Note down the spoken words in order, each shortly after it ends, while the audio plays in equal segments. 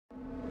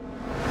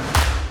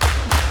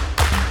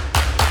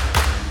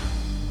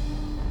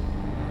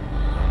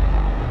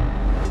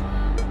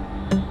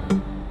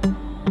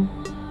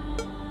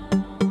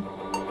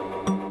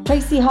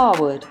Tracy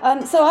Harwood.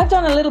 So I've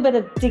done a little bit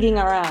of digging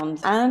around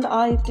and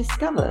I've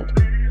discovered.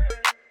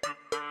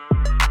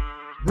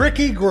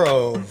 Ricky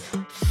Grove.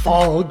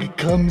 Fog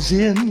comes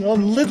in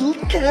on little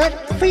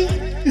cat feet.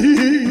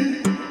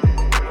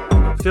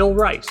 Phil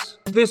Rice.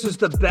 This is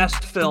the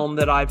best film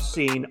that I've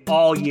seen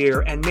all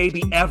year and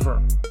maybe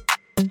ever.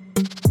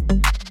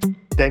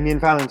 Damien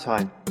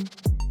Valentine.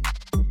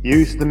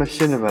 Use the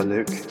machinima,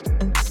 Luke.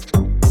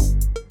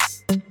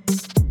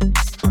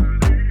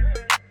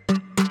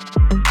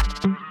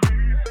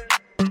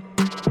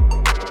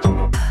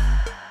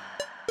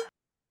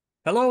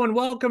 Hello and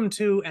welcome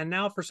to And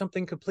Now for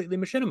Something Completely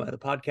Machinima, the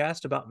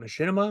podcast about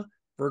machinima,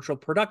 virtual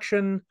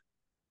production,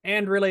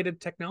 and related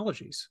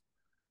technologies.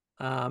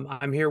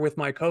 I'm here with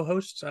my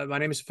co-hosts. My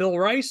name is Phil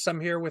Rice. I'm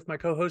here with my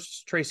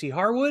co-hosts Tracy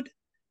Harwood,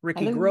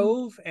 Ricky Hello.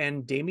 Grove,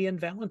 and Damien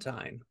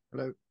Valentine.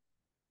 Hello.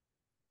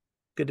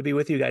 Good to be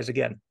with you guys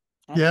again.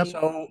 Yep.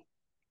 So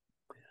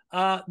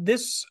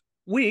this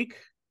week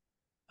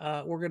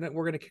we're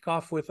gonna kick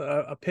off with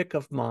a pick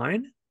of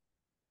mine,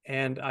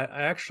 and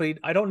I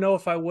don't know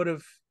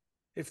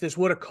if this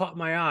would have caught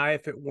my eye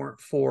if it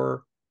weren't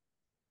for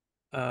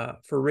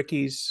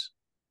Ricky's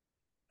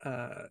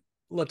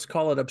let's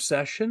call it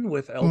obsession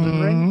with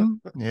Elden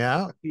Ring.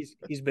 Yeah.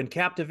 He's been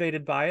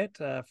captivated by it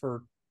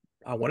for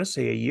I want to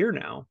say a year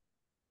now.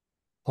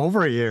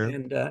 Over a year.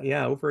 And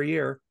over a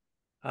year.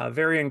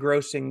 Very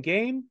engrossing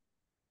game,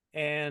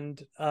 and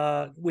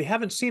we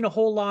haven't seen a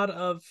whole lot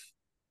of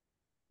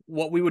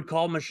what we would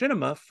call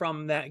machinima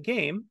from that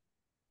game.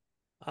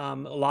 A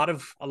lot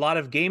of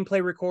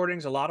gameplay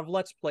recordings, a lot of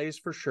let's plays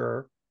for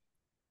sure,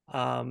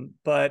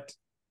 but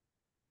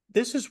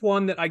this is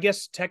one that I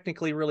guess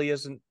technically really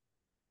isn't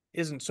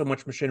so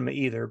much machinima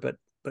either. But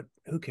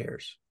who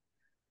cares?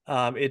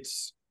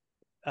 It's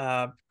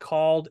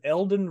called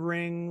Elden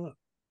Ring.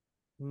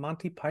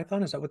 Monty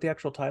Python, is that what the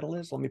actual title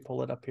is? Let me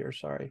pull it up here.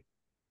 Sorry.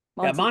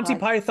 Monty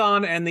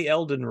Python and the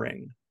Elden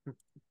Ring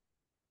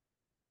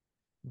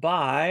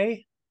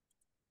by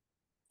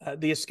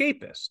The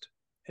Escapist.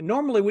 And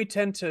normally we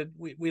tend to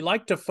we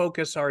like to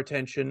focus our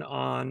attention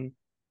on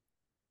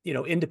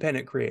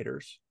independent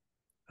creators,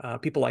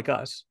 people like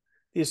us.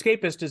 The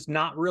Escapist is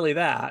not really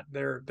that.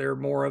 They're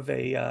more of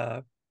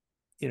a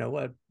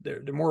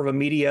they're more of a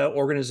media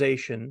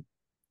organization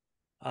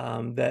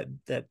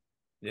that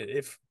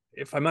if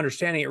I'm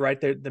understanding it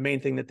right, the main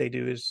thing that they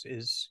do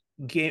is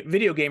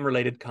video game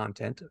related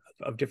content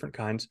of different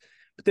kinds,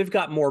 but they've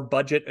got more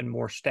budget and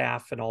more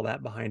staff and all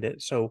that behind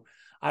it. So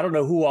I don't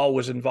know who all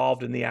was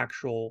involved in the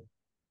actual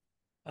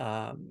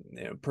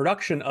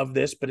production of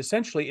this, but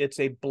essentially it's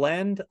a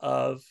blend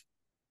of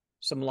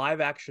some live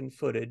action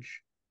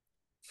footage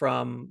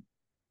from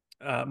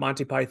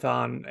Monty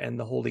Python and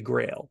the Holy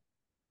Grail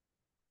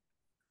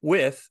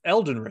with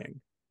Elden Ring.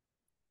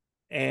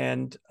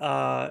 And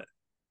I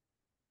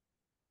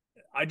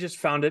just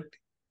found it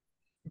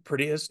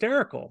pretty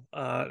hysterical.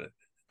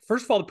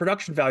 First of all, the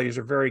production values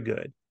are very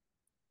good,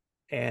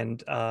 and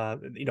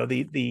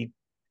the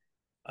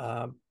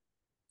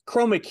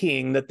chroma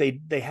keying that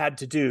they had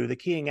to do, the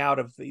keying out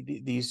of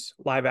these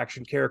live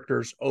action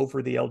characters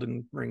over the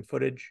Elden Ring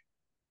footage,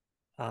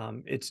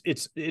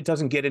 it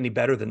doesn't get any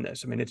better than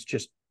this. I mean, it's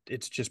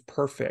just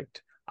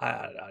perfect.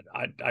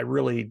 I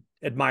really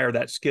admire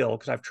that skill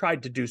because I've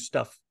tried to do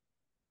stuff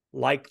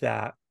like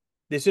that.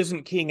 This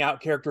isn't keying out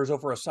characters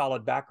over a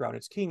solid background.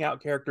 It's keying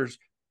out characters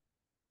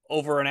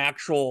over an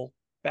actual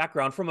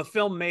background from a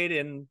film made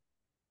in,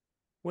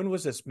 when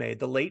was this made?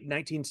 The late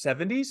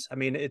 1970s? I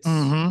mean,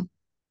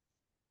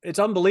 it's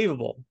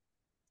unbelievable.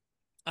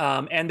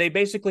 And they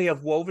basically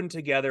have woven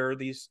together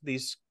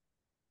these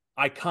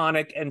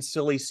iconic and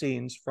silly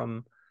scenes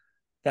from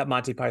that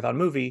Monty Python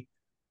movie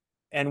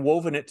and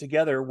woven it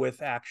together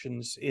with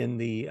actions in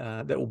the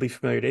that will be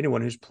familiar to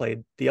anyone who's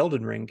played the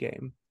Elden Ring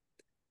game.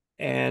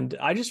 And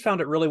I just found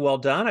it really well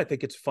done. I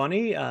think it's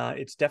funny.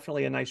 It's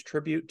definitely a nice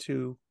tribute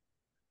to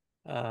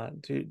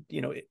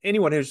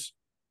anyone who's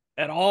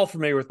at all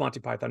familiar with Monty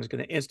Python is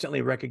going to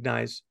instantly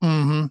recognize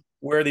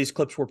where these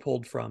clips were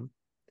pulled from.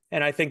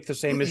 And I think the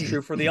same is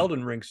true for the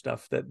Elden Ring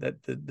stuff. That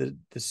the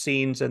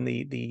scenes and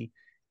the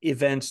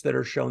events that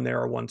are shown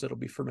there are ones that'll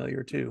be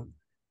familiar too.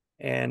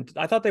 And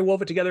I thought they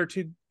wove it together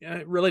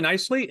really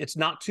nicely. It's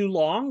not too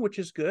long, which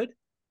is good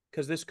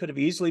because this could have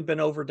easily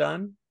been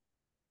overdone.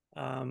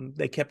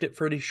 They kept it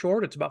pretty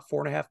short. It's about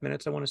 4.5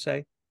 minutes, I want to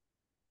say.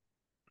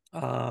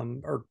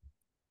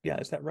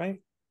 Is that right?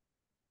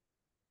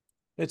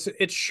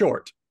 It's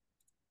short.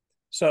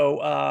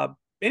 So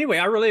anyway,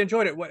 I really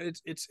enjoyed it.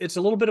 It's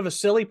a little bit of a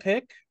silly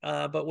pick,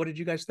 but what did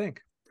you guys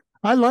think?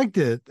 I liked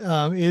it.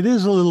 It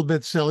is a little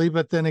bit silly,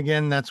 but then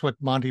again, that's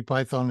what Monty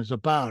Python is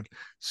about,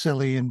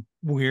 silly and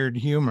weird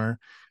humor.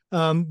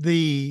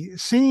 The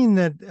scene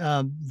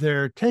that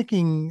they're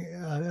taking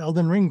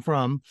Elden Ring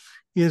from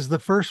is the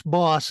first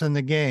boss in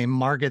the game,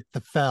 Margit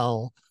the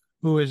Fell,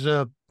 who is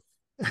a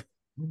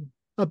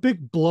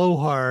big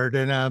blowhard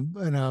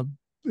and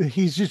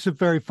he's just a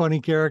very funny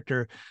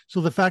character.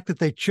 So the fact that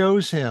they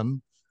chose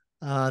him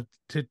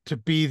to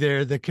be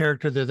there. The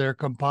character that they're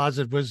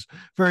composite was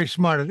very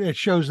smart. It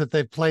shows that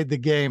they've played the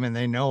game and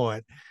they know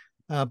it.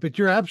 But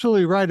you're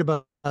absolutely right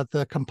about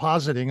the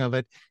compositing of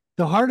it.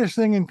 The hardest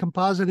thing in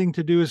compositing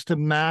to do is to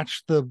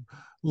match the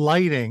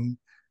lighting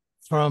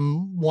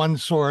from one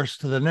source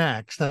to the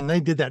next, and they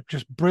did that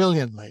just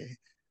brilliantly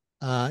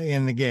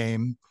in the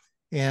game.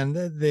 And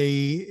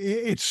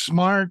it's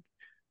smart,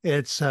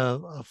 it's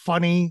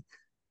funny.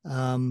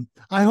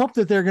 I hope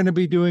that they're going to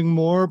be doing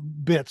more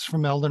bits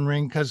from Elden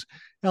Ring, because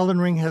Elden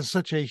Ring has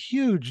such a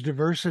huge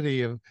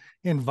diversity of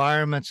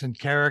environments and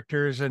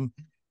characters, and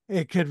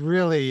it could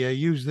really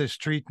use this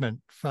treatment,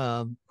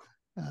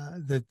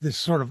 this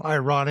sort of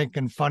ironic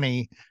and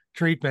funny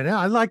treatment.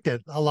 I liked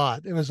it a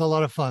lot. It was a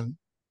lot of fun.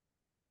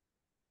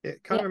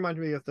 It kind of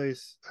reminded me of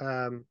those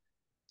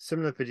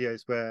similar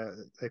videos where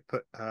they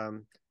put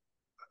I'm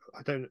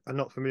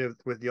not familiar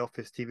with the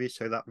Office TV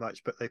show that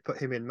much, but they put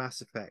him in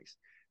Mass Effect,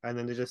 and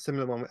then there's a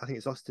similar one. I think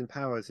it's Austin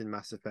Powers in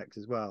Mass Effect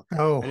as well.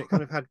 Oh, and it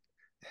kind of had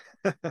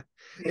it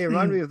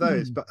reminded me of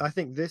those, but I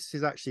think this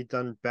is actually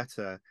done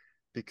better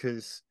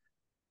because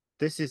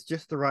this is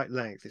just the right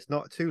length. It's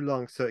not too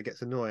long so it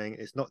gets annoying.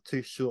 It's not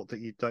too short that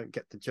you don't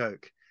get the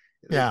joke.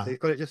 Yeah, they've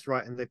got it just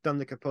right, and they've done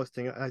the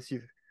compositing, as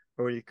you've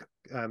already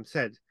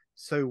said,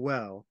 so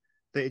well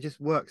that it just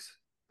works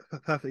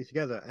perfectly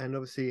together. And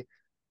obviously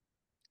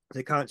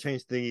they can't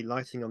change the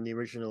lighting on the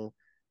original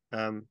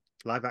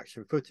live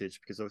action footage,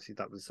 because obviously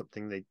that was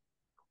something they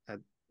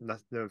had no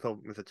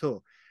involvement with at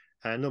all.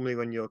 And normally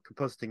when you're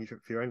compositing for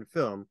your own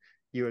film,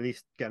 you at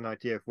least get an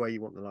idea of where you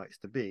want the lights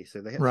to be,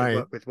 so they had to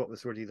work with what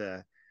was already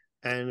there.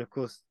 And of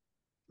course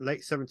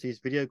late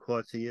 70s video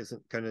quality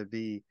isn't going to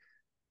be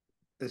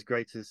as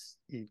great as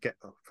you get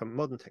from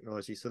modern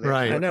technology. So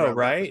I know,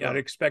 right? I'd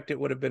expect it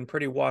would have been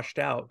pretty washed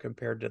out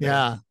compared to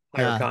the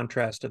higher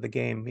contrast of the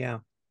game. Yeah.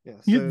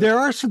 So,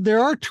 there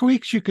are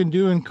tweaks you can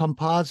do in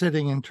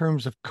compositing in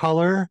terms of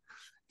color,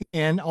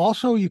 and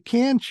also you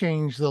can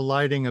change the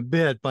lighting a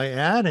bit by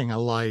adding a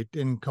light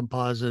in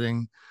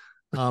compositing,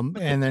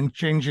 and then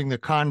changing the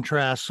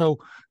contrast. So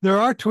there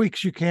are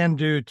tweaks you can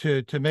do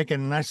to make it,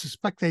 and I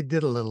suspect they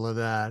did a little of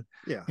that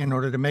in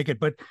order to make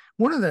it. But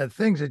one of the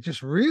things that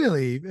just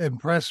really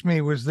impressed me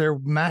was their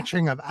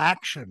matching of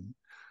action,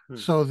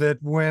 so that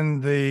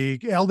when the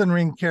Elden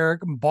Ring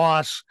character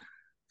boss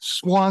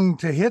swung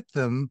to hit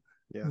them,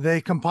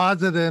 they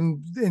composited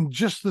them in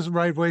just the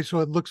right way, so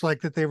it looks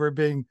like that they were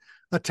being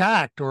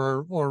attacked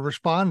or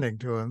responding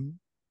to him.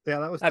 Yeah,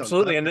 that was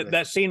absolutely. And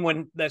that scene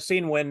when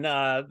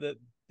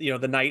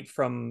the knight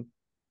from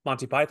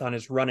Monty Python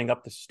is running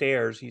up the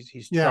stairs.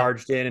 He's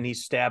charged in and he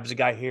stabs a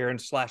guy here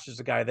and slashes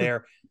a guy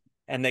there.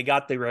 And they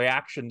got the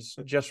reactions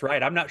just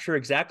right. I'm not sure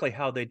exactly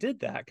how they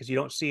did that, because you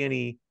don't see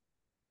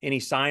any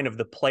sign of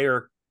the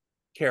player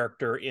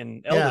character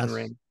in Elden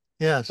Ring.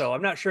 Yes. So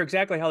I'm not sure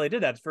exactly how they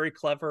did that. It's very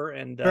clever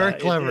and very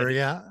clever.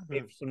 It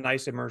gave some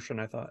nice immersion,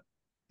 I thought.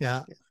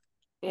 Yeah.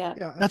 Yeah.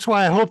 That's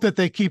why I hope that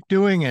they keep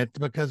doing it,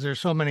 because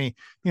there's so many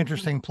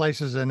interesting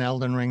places in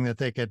Elden Ring that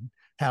they could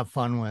have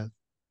fun with.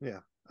 Yeah,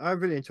 I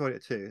really enjoyed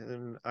it too,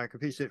 and I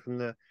appreciate it from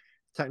the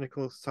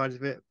technical side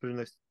of it, putting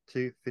those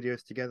two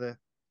videos together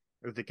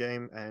of the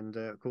game, and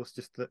of course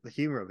just the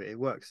humor of it. It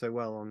works so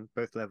well on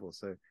both levels,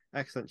 so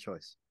excellent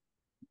choice.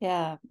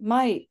 Yeah,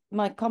 my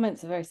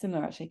comments are very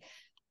similar actually,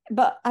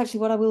 but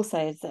actually what I will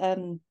say is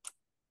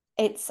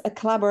it's a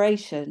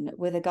collaboration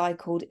with a guy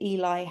called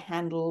Eli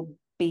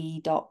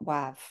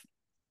Handel-B.Wav.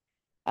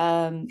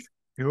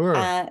 Sure.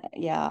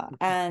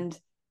 And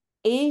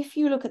if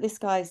you look at this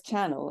guy's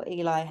channel,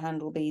 Eli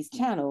Handel-B's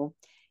channel,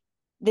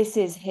 this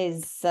is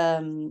his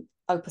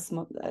opus.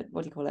 What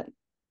do you call it?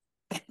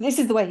 This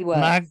is the way he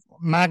works.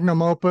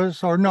 Magnum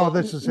opus, or no?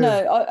 This is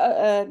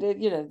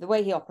the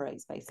way he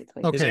operates,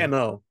 basically. Okay. His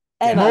MO.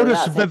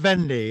 Modus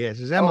vivendi. Yes,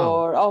 his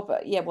MO.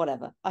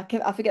 Whatever.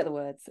 I forget the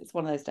words. It's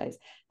one of those days.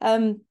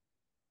 And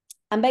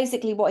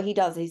basically, what he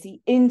does is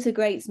he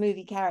integrates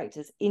movie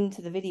characters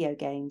into the video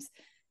games.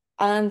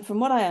 And from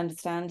what I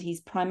understand,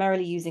 he's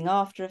primarily using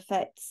After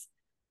Effects,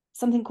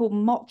 something called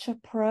Mocha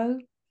Pro,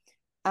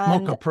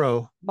 and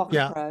Pro,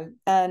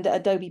 and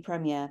Adobe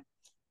Premiere.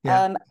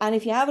 And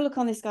if you have a look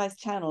on this guy's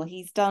channel,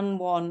 he's done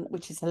one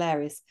which is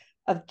hilarious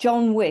of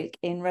John Wick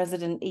in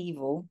Resident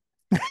Evil,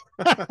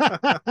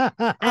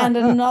 and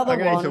another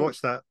one. I need to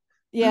watch that.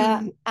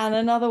 Yeah, and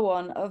another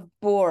one of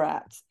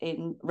Borat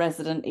in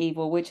Resident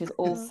Evil, which is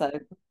also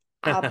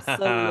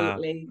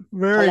absolutely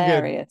very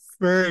hilarious.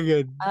 Good. Very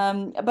good.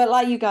 But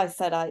like you guys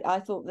said, I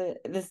thought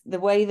that the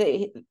way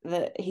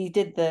that he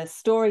did the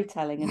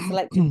storytelling and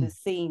selected the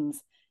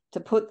scenes to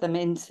put them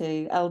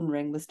into Elden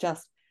Ring was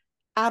just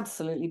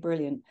absolutely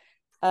brilliant.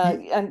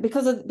 And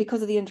because of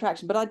the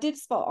interaction. But I did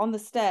spot on the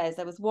stairs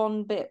there was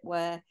one bit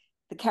where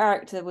the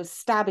character was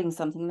stabbing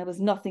something and there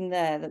was nothing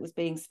there that was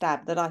being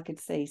stabbed that I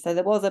could see. So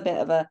there was a bit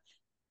of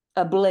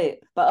a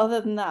blip. But other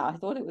than that, I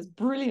thought it was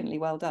brilliantly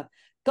well done.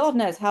 God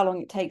knows how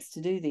long it takes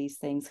to do these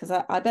things, because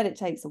I bet it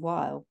takes a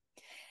while.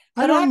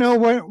 But I don't know,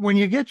 when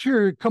you get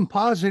your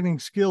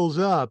compositing skills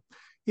up,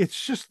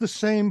 it's just the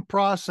same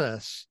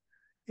process.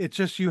 It's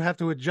just you have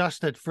to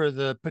adjust it for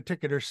the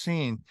particular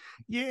scene.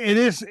 It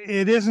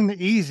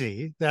isn't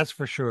easy, that's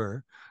for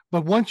sure.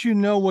 But once you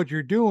know what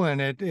you're doing,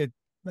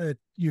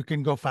 you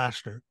can go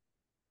faster.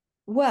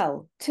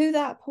 Well, to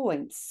that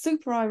point,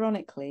 super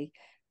ironically,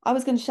 I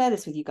was going to share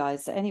this with you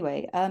guys. So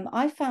anyway,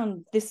 I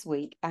found this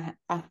week a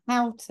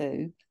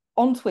how-to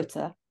on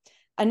Twitter,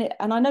 and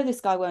I know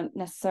this guy won't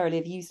necessarily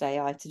have used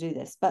AI to do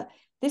this, but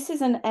this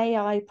is an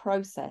AI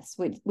process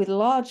with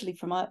largely,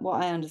 from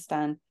what I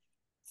understand,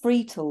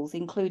 free tools,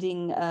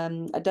 including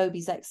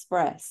Adobe's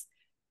Express,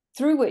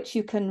 through which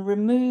you can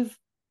remove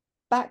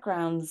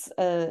backgrounds,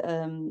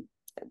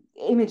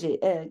 images.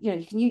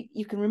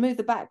 You can remove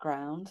the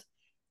background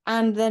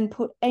and then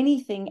put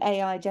anything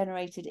AI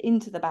generated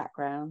into the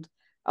background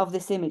of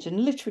this image,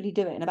 and literally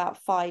do it in about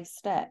 5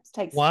 steps.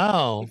 Takes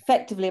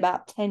effectively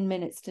about 10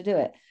 minutes to do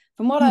it.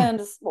 From what I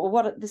understand,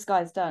 what this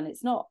guy's done,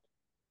 it's not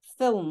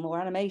film or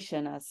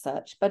animation as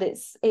such, but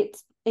it's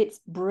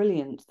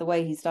brilliant the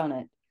way he's done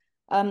it.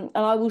 And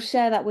I will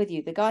share that with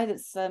you. The guy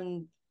that's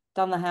done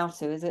the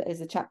how-to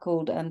is a chap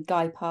called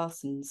Guy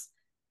Parsons.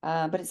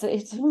 But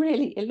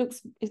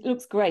it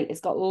looks great.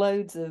 It's got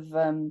loads of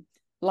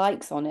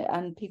likes on it,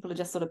 and people are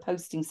just sort of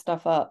posting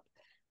stuff up,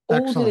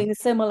 all doing a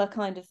similar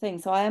kind of thing.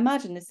 So I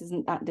imagine this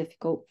isn't that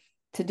difficult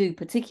to do,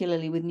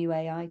 particularly with new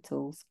AI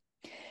tools.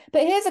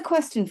 But here's a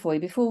question for you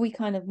before we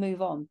kind of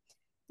move on.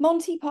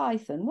 Monty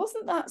Python,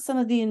 wasn't that some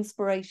of the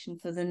inspiration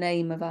for the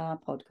name of our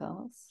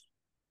podcast?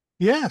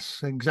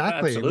 Yes,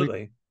 exactly.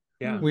 Absolutely.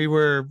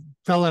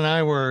 Phil and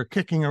I were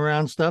kicking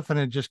around stuff, and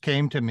it just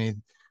came to me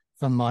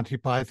from Monty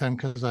Python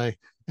because I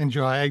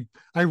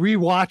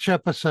rewatch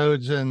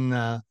episodes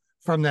and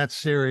from that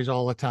series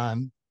all the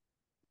time.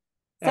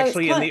 So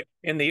actually,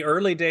 in the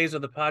early days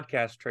of the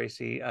podcast,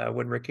 Tracy,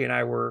 when Ricky and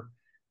I were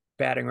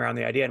batting around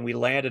the idea, and we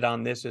landed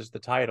on this as the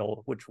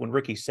title, which when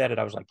Ricky said it,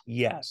 I was like,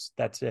 yes,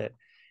 that's it.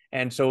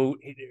 And so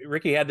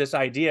Ricky had this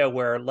idea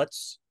where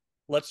let's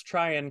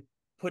try and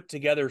put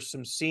together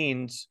some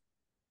scenes,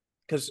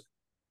 because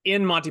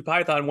in Monty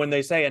Python, when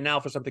they say, and now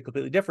for something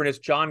completely different, it's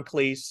John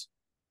Cleese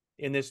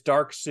in this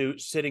dark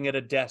suit sitting at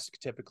a desk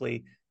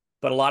typically,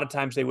 but a lot of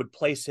times they would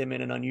place him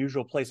in an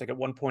unusual place. Like at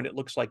one point, it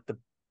looks like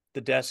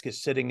the desk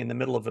is sitting in the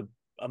middle of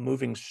a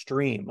moving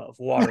stream of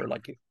water,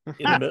 like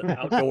in the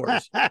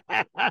outdoors.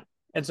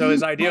 And so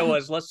his idea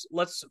was,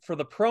 let's for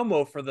the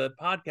promo for the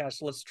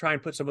podcast, let's try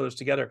and put some of those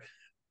together.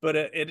 But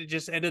it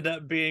just ended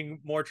up being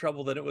more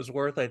trouble than it was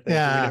worth, I think.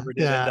 Yeah, we never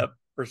did end up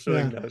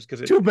pursuing those,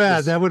 because too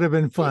bad. That would have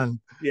been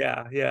fun.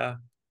 Yeah.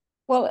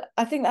 Well,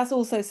 I think that's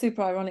also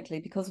super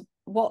ironically, because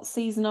what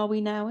season are we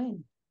now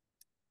in?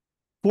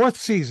 4th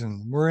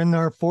season. We're in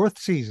our 4th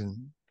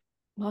season.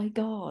 My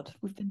God,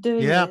 we've been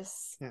doing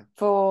this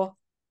for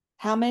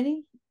how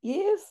many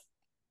years?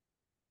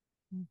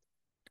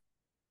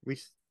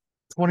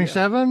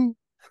 27.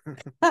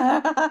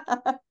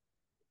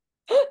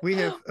 We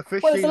have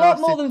officially. Well, it's a lot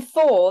more than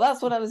 4.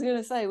 That's what I was going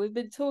to say. We've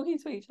been talking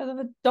to each other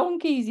for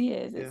donkey's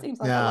years. It seems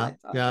like a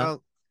lifetime. Yeah.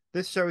 Well,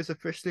 this show has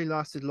officially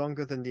lasted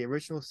longer than the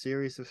original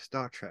series of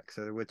Star Trek,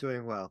 so we're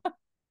doing well.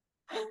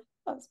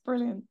 That's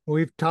brilliant.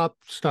 We've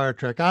topped Star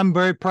Trek. I'm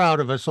very proud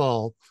of us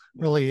all.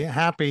 Really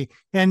happy.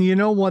 And you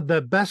know what?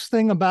 The best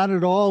thing about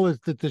it all is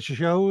that the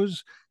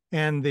shows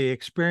and the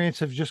experience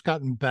have just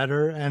gotten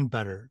better and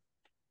better.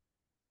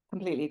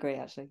 Completely agree,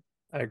 actually.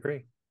 I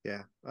agree.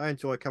 Yeah, I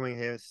enjoy coming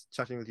here,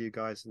 chatting with you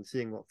guys, and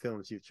seeing what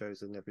films you've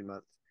chosen every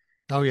month.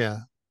 Oh, yeah.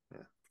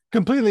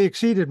 Completely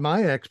exceeded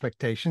my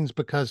expectations,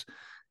 because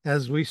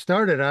as we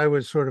started, I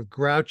was sort of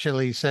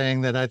grouchily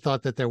saying that I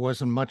thought that there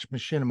wasn't much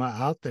machinima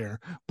out there.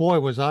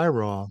 Boy, was I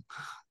wrong.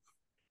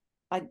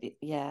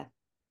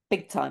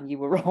 Big time you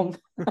were wrong.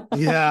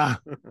 Yeah.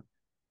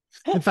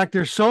 In fact,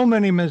 there's so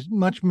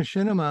much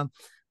machinima.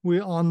 We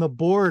on the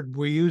board,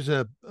 we use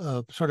a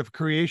sort of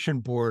creation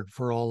board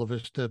for all of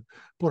us to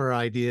put our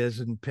ideas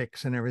and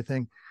picks and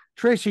everything.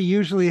 Tracy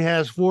usually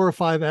has 4 or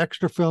 5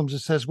 extra films that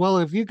says, well,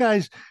 if you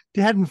guys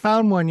hadn't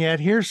found one yet,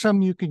 here's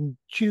some you can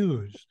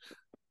choose.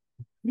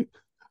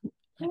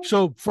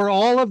 So for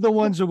all of the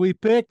ones that we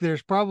picked,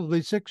 there's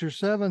probably 6 or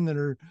 7 that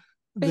are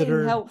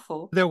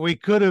helpful, that we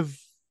could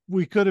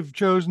have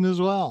chosen as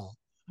well.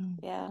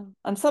 Yeah,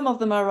 and some of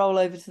them I roll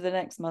over to the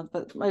next month,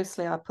 but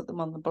mostly I put them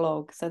on the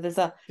blog. So there's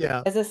a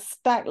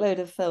stack load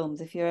of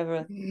films if you're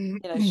ever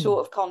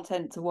short of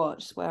content to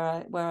watch,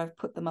 where I've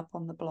put them up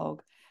on the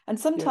blog. And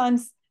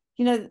sometimes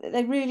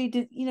they really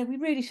did. We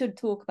really should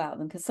talk about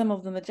them, because some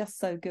of them are just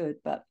so good,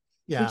 but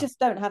we just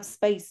don't have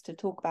space to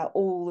talk about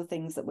all the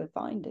things that we're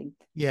finding.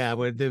 Yeah,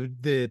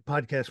 the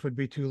podcast would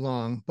be too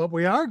long. But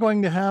we are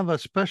going to have a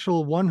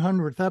special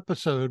 100th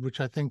episode,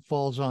 which I think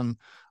falls on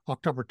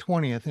October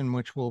 20th, in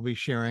which we'll be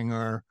sharing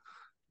our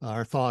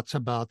thoughts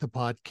about the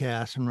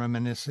podcast and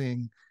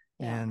reminiscing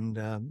and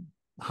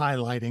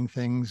highlighting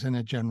things in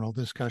a general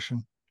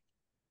discussion.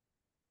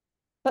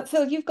 But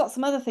Phil, you've got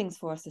some other things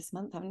for us this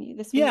month, haven't you?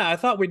 This week? Yeah, I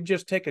thought we'd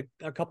just take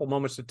a couple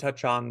moments to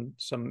touch on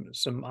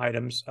some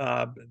items.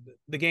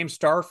 The game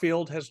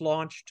Starfield has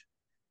launched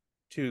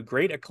to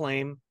great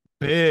acclaim.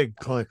 Big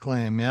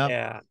acclaim,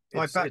 Yeah.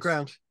 My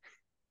background.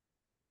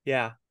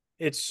 Yeah.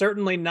 It's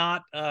certainly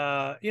not,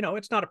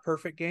 it's not a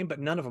perfect game, but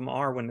none of them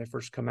are when they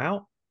first come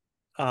out.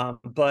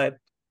 But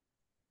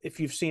if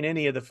you've seen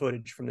any of the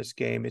footage from this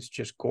game, it's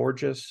just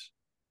gorgeous.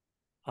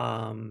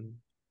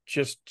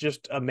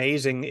 Just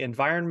amazing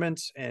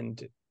environments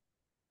and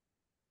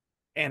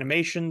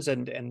animations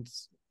and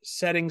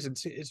settings.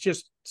 It's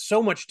just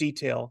so much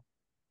detail.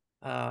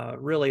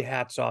 Really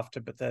hats off to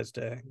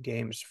Bethesda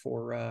Games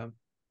for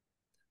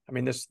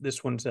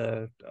this one's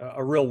a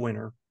real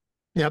winner.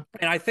 Yep.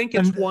 And I think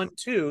it's one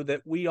too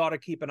that we ought to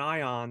keep an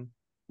eye on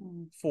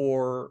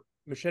for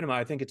Machinima.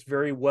 I think it's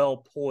very well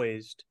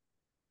poised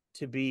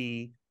to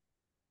be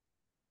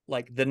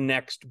like the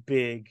next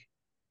big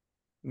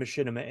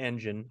Machinima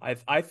engine.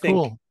 I think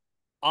cool.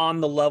 On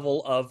the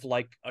level of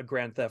like a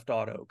Grand Theft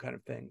Auto kind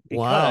of thing.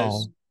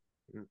 Because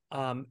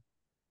let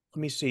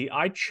me see.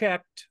 I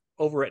checked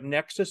over at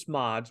Nexus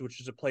Mods, which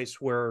is a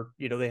place where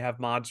they have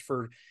mods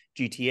for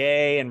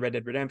GTA and Red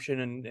Dead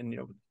Redemption and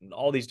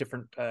all these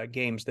different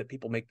games that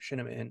people make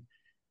Machinima in.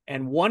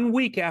 And 1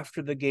 week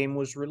after the game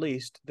was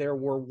released, there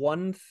were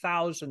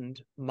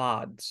 1,000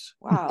 mods.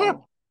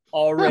 Wow.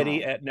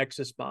 Already at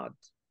Nexus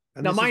Mods.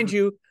 And now, mind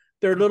you,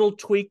 there are little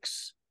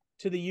tweaks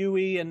to the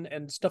UE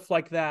and stuff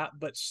like that,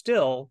 but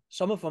still,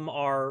 some of them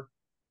are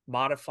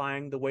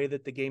modifying the way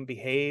that the game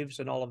behaves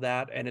and all of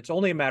that. And it's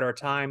only a matter of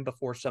time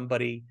before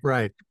somebody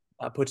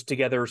puts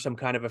together some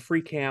kind of a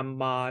free cam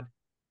mod.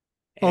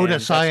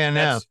 Otis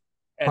INF.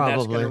 And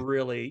that's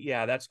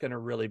going to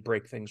really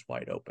break things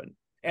wide open.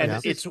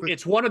 And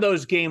it's one of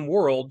those game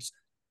worlds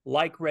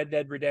like Red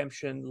Dead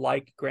Redemption,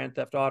 like Grand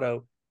Theft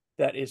Auto,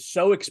 that is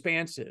so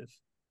expansive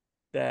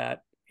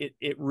that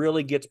it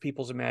really gets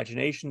people's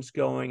imaginations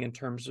going in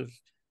terms of,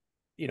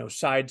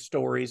 side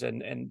stories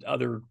and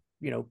other,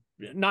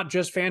 not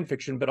just fan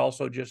fiction, but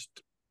also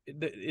just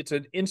it's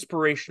an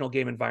inspirational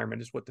game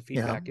environment is what the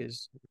feedback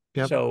is.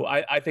 Yep. So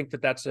I think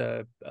that's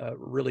a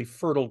really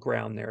fertile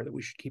ground there that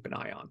we should keep an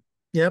eye on.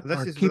 Yep.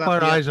 Keep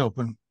our eyes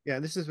open. Yeah.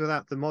 This is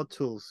without the mod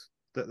tools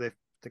that they're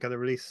going to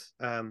release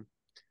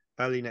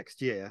early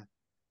next year,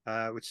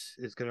 which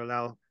is going to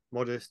allow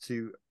modders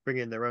to bring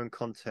in their own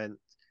content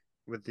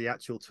with the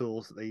actual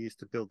tools that they use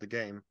to build the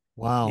game.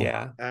 Wow.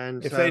 Yeah.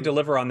 And if they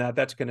deliver on that,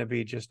 that's going to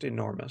be just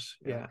enormous.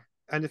 Yeah.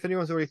 And if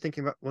anyone's already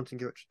thinking about wanting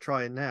to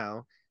try it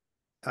now,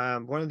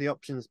 one of the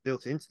options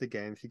built into the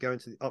game, if you go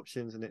into the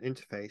options and an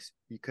interface,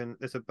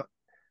 there's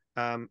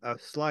a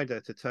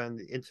slider to turn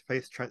the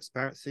interface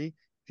transparency.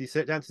 If you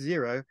set it down to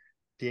 0,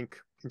 the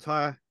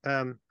entire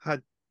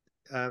HUD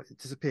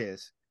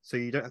disappears. So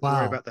you don't have to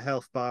worry about the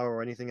health bar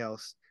or anything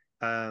else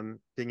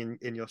being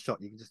in your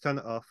shot. You can just turn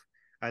it off,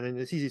 and then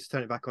it's easy to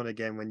turn it back on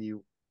again when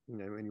you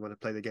want to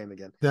play the game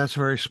again. That's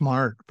very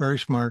smart. Very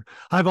smart.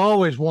 I've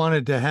always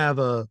wanted to have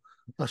a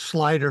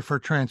slider for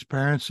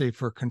transparency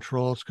for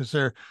controls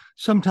because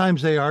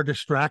sometimes they are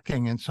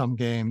distracting in some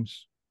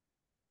games.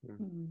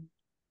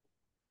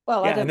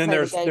 Well, and then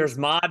there's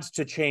mods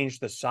to change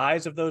the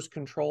size of those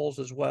controls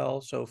as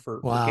well. So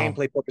for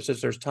gameplay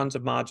purposes, there's tons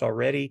of mods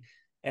already.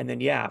 And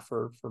then,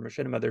 for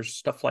Machinima, there's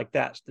stuff like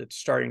that's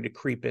starting to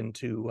creep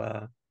into,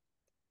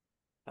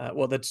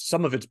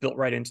 some of it's built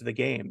right into the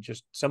game.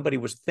 Just somebody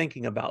was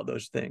thinking about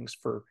those things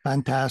for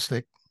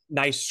fantastic,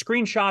 nice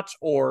screenshots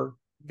or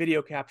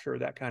video capture,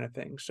 that kind of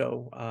thing.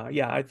 So,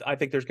 I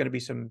think there's going to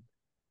be some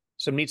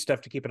neat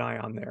stuff to keep an eye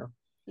on there.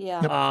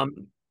 Yeah.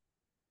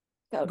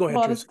 Go ahead.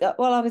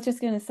 I was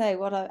just going to say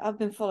I've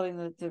been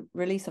following the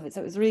release of it.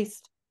 So it was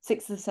released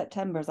 6th of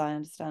September, as I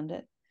understand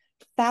it.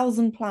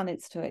 1,000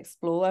 planets to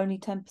explore, only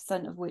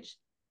 10% of which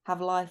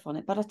have life on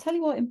it. But I tell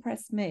you what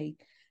impressed me,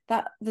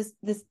 that this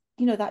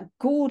that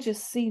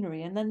gorgeous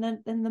scenery, and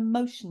then the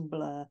motion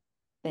blur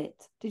bit.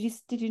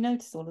 Did you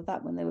notice all of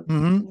that when they were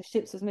when the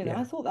ships was moving? Yeah.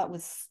 I thought that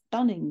was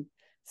stunning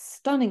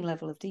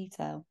level of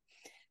detail.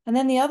 And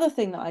then the other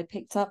thing that I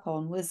picked up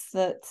on was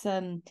that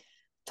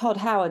Todd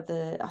Howard,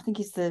 I think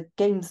he's the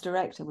games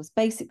director, was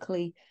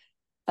basically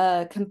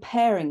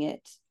comparing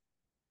it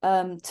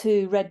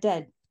to Red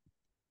Dead.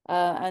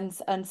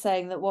 And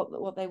saying that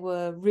what they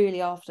were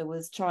really after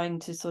was trying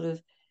to sort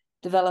of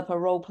develop a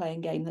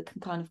role-playing game that can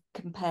kind of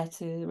compare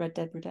to Red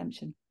Dead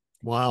Redemption.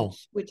 Wow.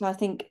 Which I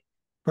think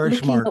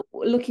smart.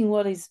 Looking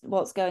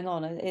what's going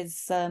on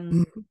is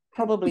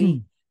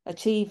probably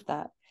achieved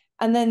that.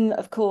 And then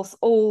of course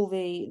all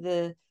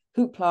the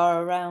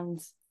hoopla around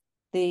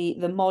the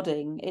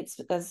modding, it's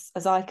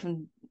as I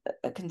can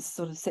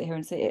sort of sit here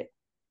and say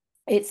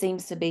it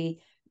seems to be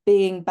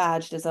being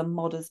badged as a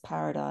modder's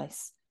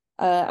paradise.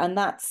 And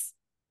that's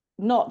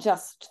not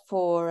just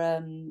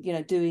for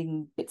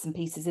doing bits and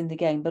pieces in the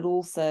game, but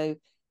also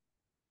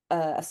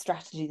a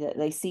strategy that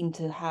they seem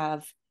to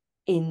have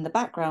in the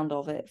background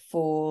of it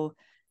for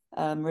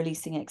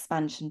releasing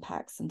expansion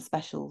packs and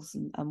specials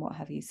and what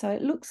have you. So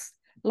it looks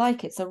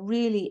like it's a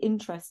really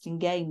interesting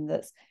game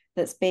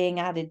that's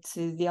being added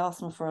to the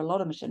arsenal for a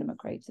lot of Machinima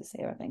creators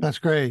here, I think. That's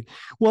great.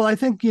 Well, I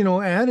think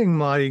adding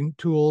modding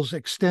tools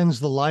extends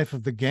the life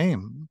of the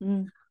game.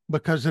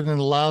 Because it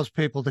allows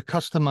people to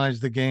customize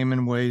the game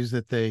in ways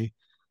that they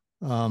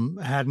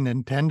hadn't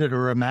intended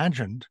or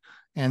imagined.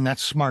 and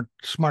that's smart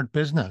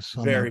business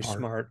on their Very part.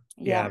 smart.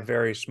 Yeah. Yeah,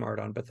 very smart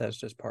on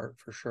Bethesda's part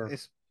for sure.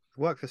 It's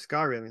worked for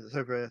Skyrim. It's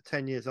over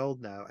 10 years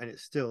old now, and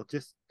it's still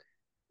just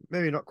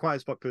maybe not quite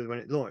as popular when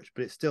it launched,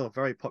 but it's still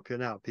very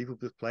popular now. People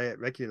just play it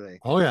regularly.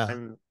 Oh yeah,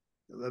 and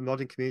the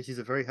modding community is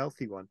a very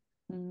healthy one.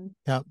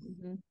 yeah.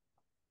 Mm-hmm.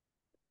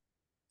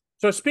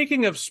 So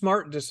speaking of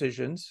smart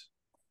decisions,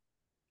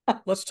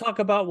 let's talk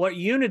about what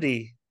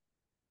Unity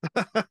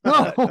did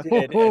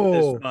at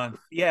this month.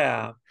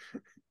 Yeah.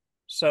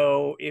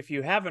 So if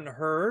you haven't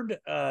heard,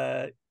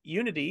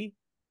 Unity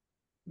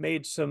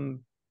made some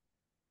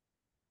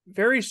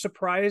very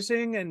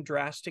surprising and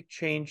drastic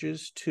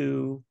changes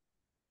to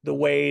the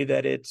way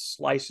that its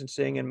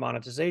licensing and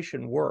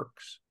monetization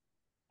works.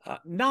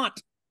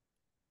 Not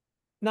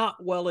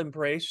well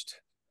embraced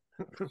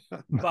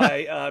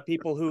by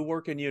people who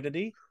work in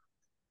Unity.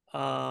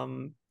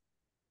 It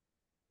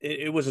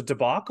was a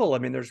debacle. I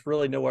mean, there's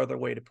really no other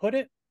way to put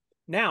it.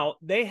 Now,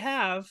 they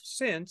have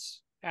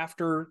since,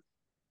 after,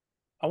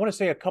 I want to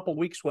say a couple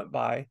weeks went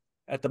by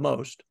at the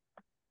most,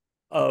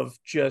 of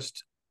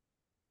just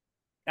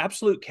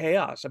absolute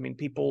chaos. I mean,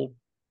 people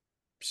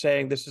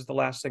saying this is the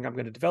last thing I'm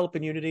going to develop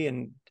in Unity,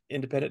 and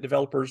independent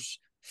developers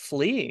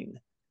fleeing.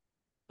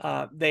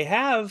 They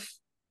have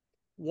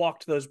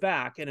walked those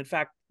back. And in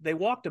fact, they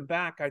walked them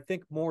back, I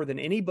think, more than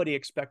anybody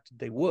expected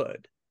they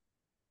would.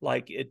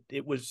 Like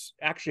it was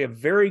actually a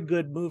very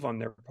good move on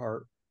their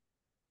part.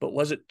 But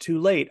was it too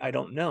late? I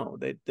don't know.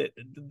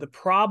 The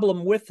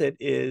problem with it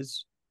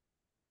is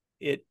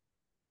it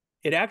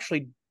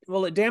actually,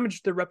 well, it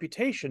damaged their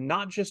reputation,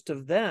 not just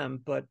of them,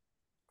 but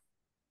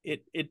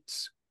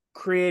it's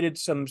created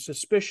some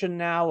suspicion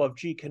now of,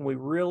 gee, can we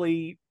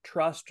really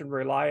trust and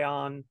rely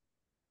on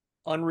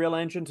Unreal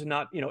Engine to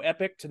not,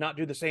 Epic to not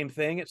do the same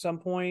thing at some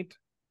point?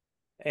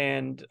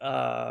 And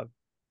a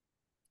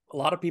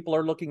lot of people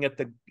are looking at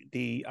the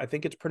I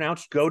think it's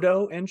pronounced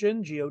Godot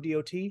engine,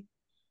 Godot.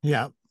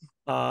 Yeah.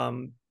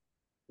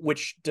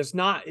 Which is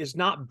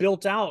not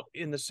built out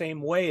in the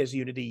same way as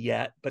Unity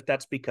yet, but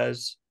that's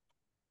because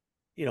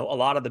a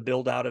lot of the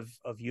build out of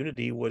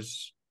Unity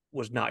was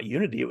not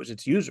Unity, it was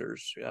its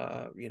users,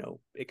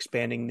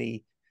 expanding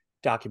the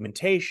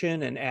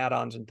documentation and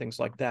add-ons and things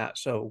like that.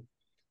 So,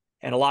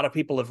 and a lot of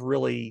people have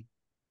really,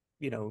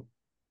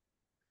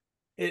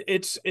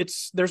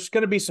 there's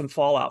going to be some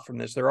fallout from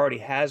this. There already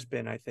has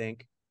been, I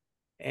think,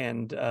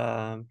 and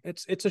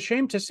it's a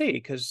shame to see,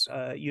 because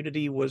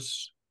Unity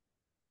was,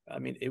 I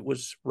mean, it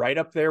was right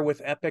up there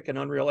with Epic and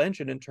Unreal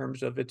Engine in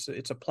terms of it's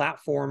a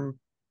platform,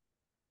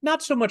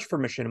 not so much for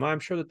machinima. I'm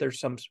sure that there's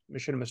some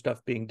machinima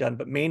stuff being done,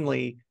 but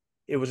mainly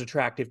it was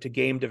attractive to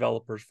game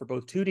developers for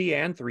both 2D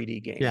and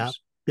 3D games. Yeah.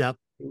 Yeah.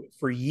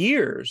 For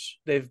years,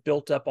 they've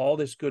built up all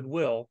this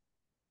goodwill,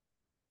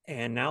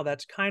 and now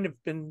that's kind of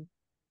been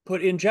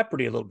put in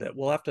jeopardy a little bit.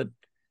 We'll have to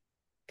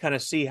kind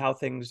of see how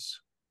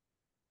things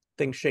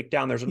shake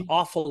down. There's an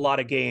awful lot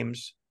of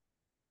games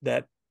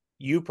that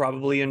you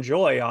probably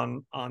enjoy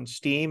on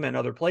Steam and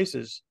other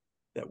places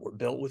that were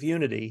built with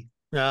Unity.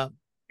 Yeah.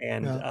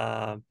 And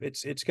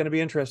it's going to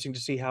be interesting to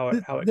see how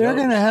it They're goes.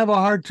 going to have a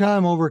hard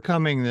time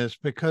overcoming this,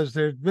 because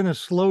there's been a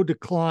slow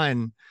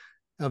decline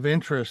of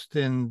interest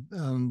in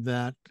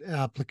that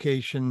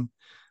application,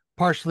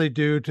 partially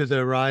due to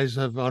the rise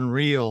of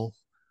Unreal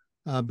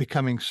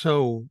becoming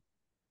so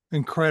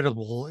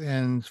incredible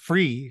and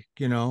free,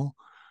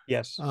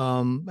 Yes.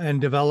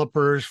 and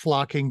developers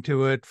flocking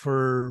to it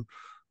for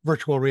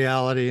virtual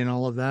reality and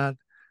all of that.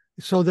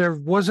 So there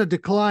was a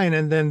decline,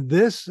 and then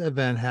this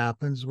event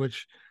happens,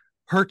 which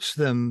hurts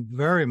them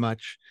very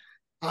much.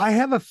 I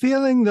have a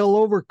feeling they'll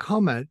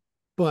overcome it,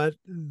 but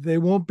they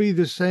won't be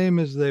the same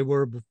as they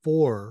were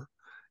before.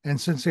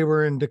 And since they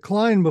were in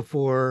decline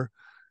before,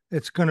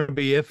 it's going to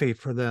be iffy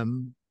for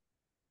them.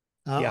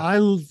 I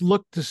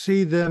look to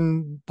see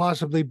them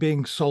possibly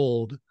being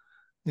sold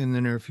in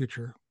the near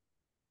future.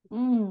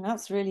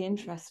 That's really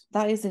interesting.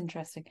 That is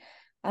interesting.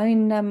 I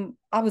mean,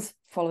 I was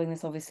following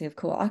this, obviously, of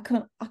course. I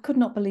could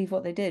not believe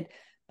what they did.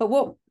 But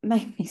what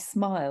made me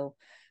smile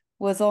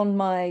was on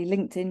my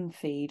LinkedIn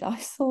feed, I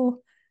saw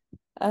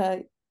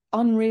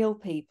Unreal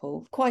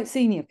people, quite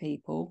senior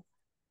people,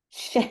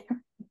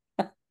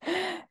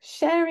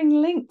 sharing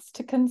links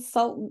to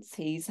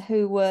consultancies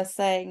who were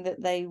saying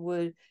that they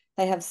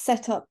have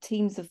set up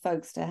teams of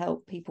folks to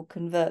help people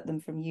convert them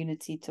from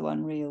Unity to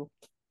Unreal.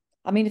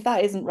 I mean, if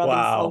that isn't rubbing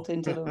salt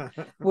into the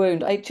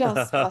wound, I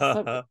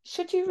thought,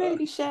 should you really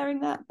be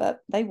sharing that? But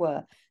they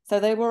were. So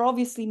they were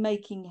obviously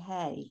making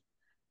hay,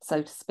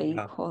 so to speak,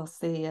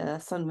 whilst the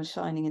sun was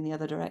shining in the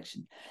other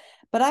direction.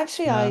 But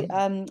actually,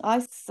 I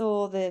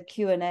saw the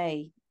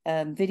Q&A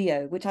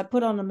video, which I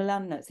put on a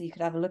Milan note so you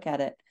could have a look at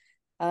it,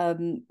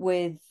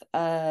 with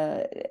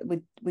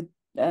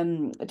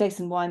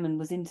Jason Wyman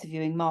was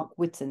interviewing Mark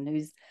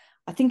Whitten,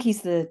 I think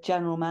he's the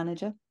general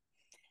manager.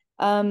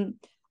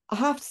 I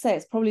have to say,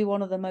 it's probably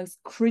one of the most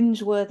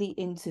cringeworthy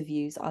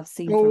interviews I've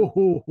seen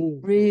for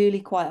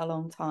really quite a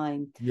long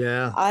time.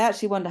 Yeah. I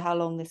actually wonder how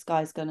long this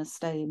guy's going to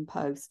stay in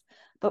post.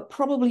 But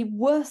probably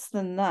worse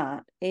than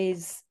that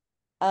is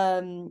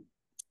the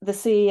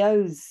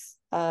CEO's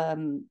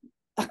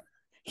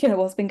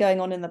what's been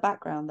going on in the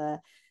background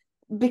there,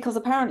 because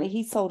apparently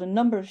he sold a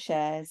number of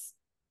shares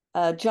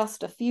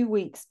just a few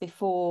weeks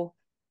before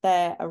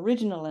their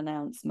original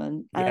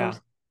announcement. Yeah. And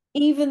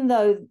even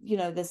though,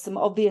 there's some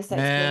obvious Man.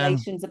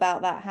 explanations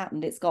about that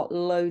happened, it's got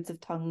loads of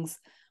tongues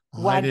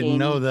wagging. I didn't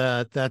know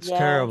that. That's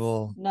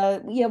terrible.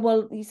 No, yeah,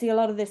 well, you see, a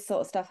lot of this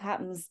sort of stuff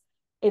happens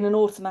in an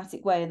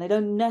automatic way, and they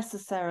don't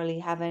necessarily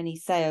have any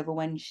say over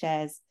when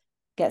shares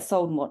get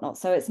sold and whatnot.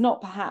 So it's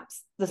not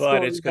perhaps the story.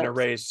 But it's going to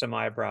raise some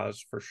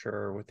eyebrows for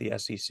sure with the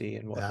SEC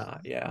and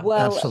whatnot. Yeah.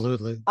 Well,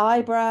 absolutely.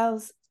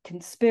 Eyebrows,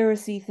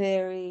 conspiracy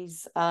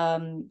theories,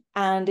 and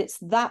it's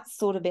that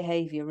sort of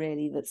behavior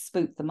really that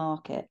spooked the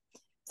market.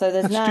 So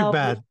that's too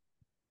bad.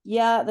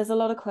 Yeah, there's a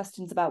lot of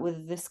questions about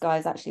whether this guy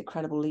is actually a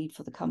credible lead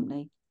for the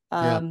company.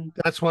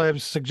 That's why I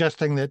was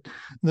suggesting that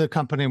the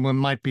company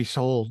might be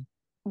sold.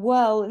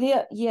 Well,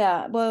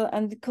 well,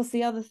 and because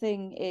the other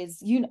thing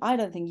is, I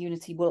don't think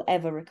Unity will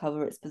ever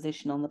recover its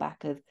position on the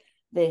back of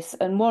this.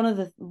 And one of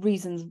the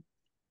reasons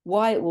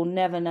why it will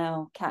never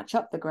now catch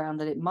up the ground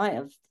that it might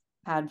have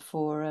had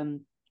for,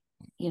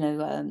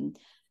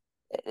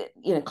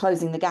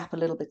 closing the gap a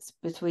little bit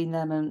between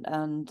them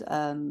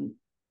and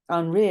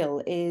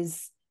Unreal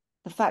is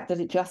the fact that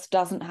it just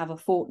doesn't have a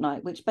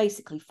Fortnite, which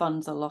basically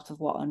funds a lot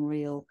of what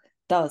Unreal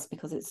does,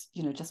 because it's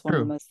just one of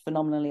the most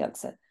phenomenally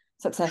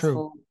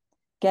successful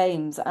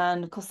games,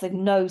 and of course they've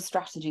no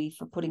strategy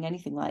for putting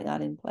anything like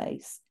that in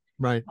place.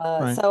 Right.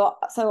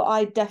 So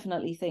I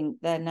definitely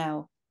think they're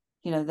now,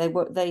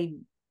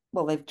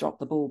 they've dropped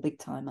the ball big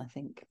time, I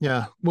think.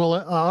 Yeah.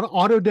 Well,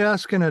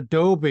 Autodesk and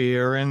Adobe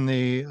are in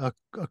the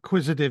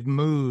acquisitive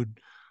mood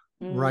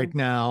right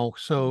now.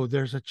 So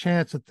there's a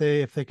chance that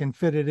if they can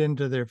fit it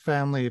into their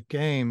family of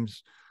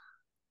games,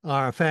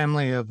 or a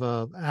family of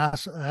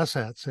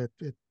assets, it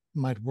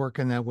might work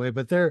in that way.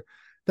 But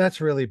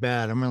that's really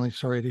bad. I'm really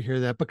sorry to hear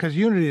that, because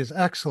Unity is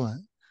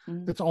excellent.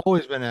 It's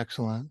always been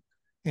excellent.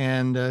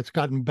 And it's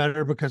gotten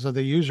better because of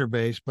the user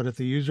base. But if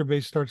the user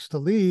base starts to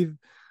leave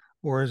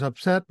or is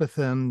upset with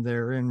them,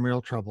 they're in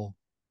real trouble.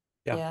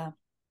 Yeah.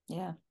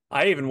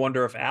 I even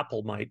wonder if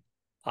Apple might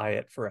eye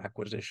it for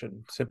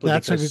acquisition, simply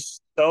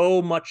because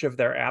so much of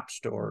their App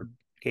Store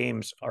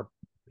games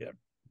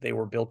they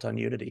were built on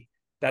Unity.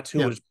 That's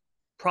who was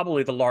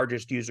probably the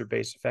largest user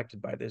base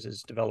affected by this,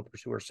 is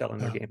developers who are selling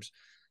their games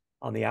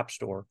on the App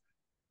Store.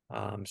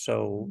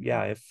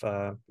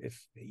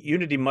 If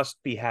Unity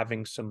must be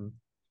having some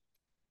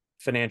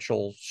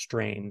financial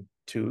strain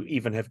to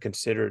even have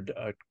considered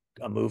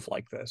a move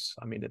like this.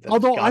 I mean,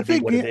 although I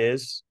think what it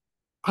is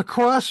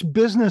across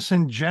business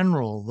in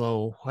general,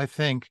 though, I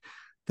think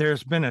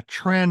there's been a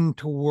trend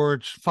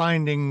towards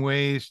finding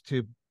ways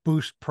to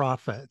boost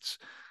profits.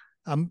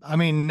 I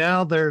mean,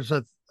 now there's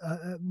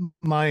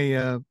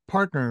my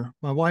partner,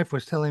 my wife,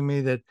 was telling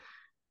me that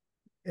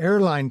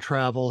airline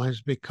travel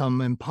has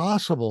become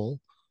impossible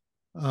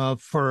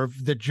for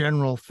the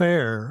general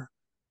fare,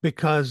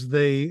 because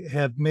they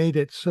have made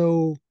it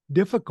so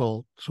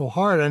difficult, so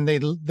hard, and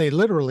they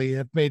literally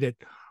have made it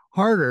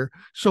harder,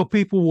 so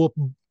people will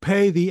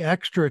pay the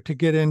extra to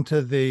get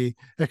into the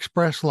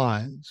express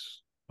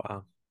lines.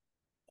 Wow.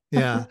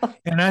 Yeah.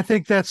 And I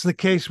think that's the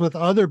case with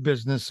other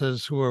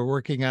businesses who are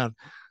working out.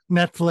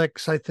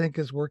 Netflix, I think,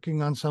 is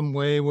working on some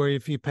way where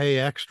if you pay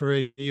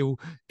extra, you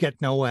get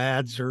no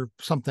ads or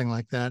something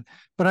like that.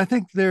 But I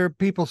think there are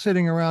people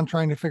sitting around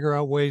trying to figure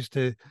out ways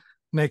to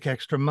make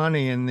extra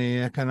money in the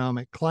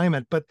economic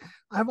climate. But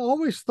I've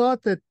always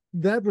thought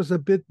that was a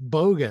bit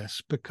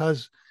bogus,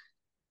 because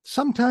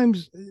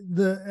sometimes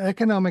the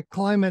economic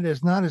climate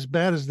is not as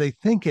bad as they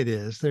think it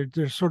is.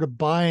 They're sort of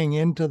buying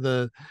into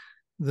the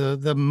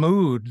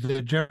mood,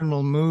 the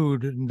general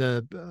mood, and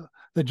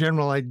the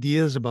general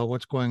ideas about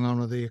what's going on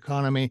with the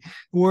economy.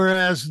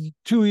 Whereas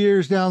 2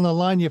 years down the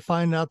line, you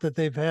find out that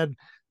they've had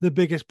the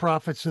biggest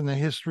profits in the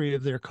history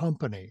of their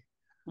company.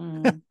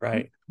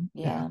 Right.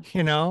 Yeah.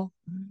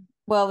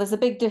 Well, there's a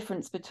big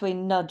difference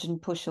between nudge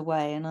and push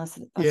away, and I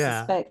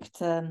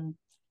suspect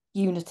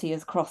Unity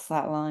has crossed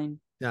that line.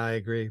 Yeah, I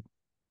agree.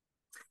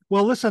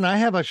 Well, listen, I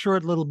have a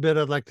short little bit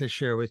I'd like to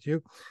share with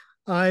you.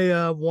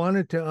 I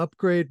wanted to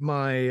upgrade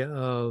my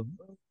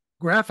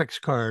graphics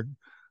card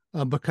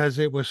because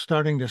it was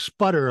starting to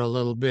sputter a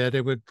little bit.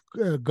 It would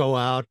go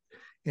out.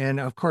 And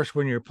of course,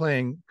 when you're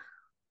playing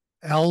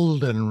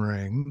Elden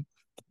Ring,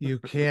 you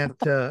can't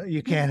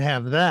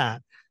have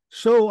that.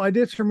 So I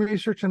did some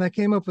research and I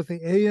came up with the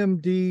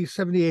AMD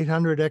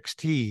 7800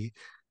 XT.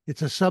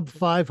 It's a sub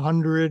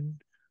 500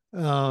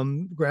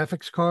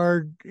 graphics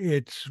card.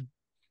 It's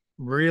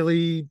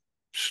really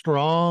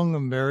strong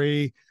and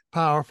very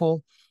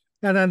powerful.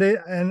 And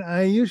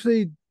I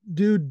usually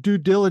do due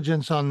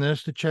diligence on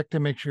this to check to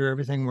make sure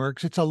everything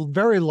works. It's a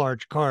very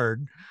large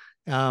card.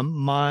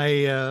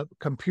 My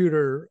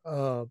computer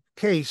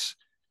case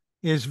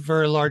is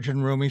very large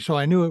and roomy, so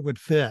I knew it would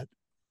fit.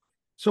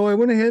 So I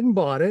went ahead and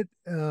bought it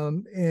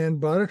and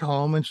brought it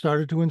home and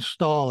started to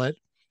install it,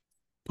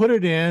 put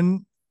it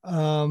in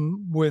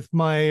with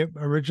my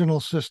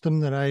original system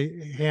that I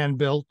hand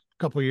built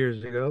a couple of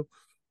years ago,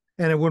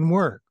 and it wouldn't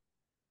work.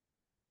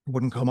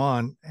 wouldn't come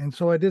on. And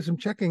so I did some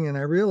checking and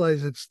I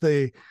realized it's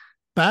the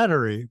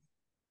battery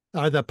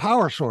or the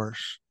power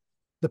source.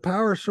 The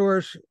power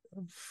source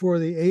for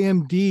the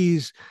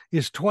AMDs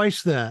is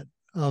twice that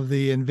of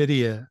the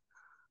NVIDIA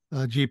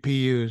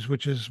GPUs,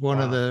 which is one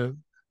of the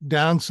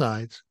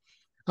downsides.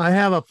 I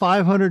have a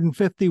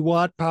 550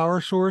 watt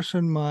power source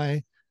in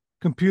my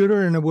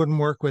computer and it wouldn't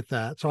work with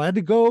that. So I had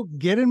to go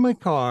get in my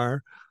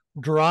car,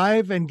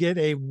 drive and get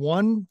a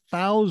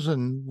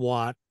 1000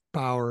 watt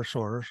power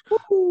source,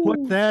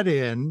 put that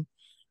in,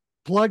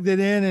 plugged it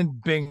in,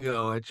 and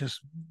bingo, it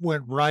just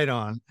went right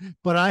on.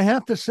 But I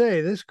have to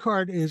say, this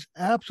card is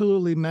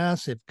absolutely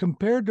massive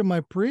compared to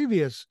my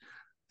previous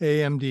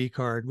AMD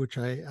card, which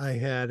I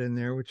had in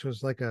there, which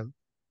was like a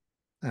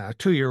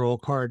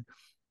 2-year-old card.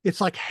 It's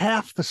like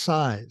half the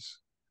size.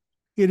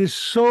 It is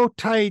so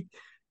tight,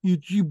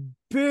 you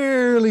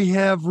barely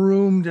have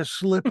room to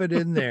slip it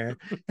in there.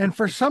 And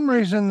for some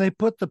reason, they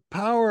put the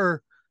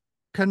power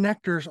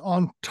connectors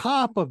on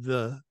top of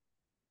the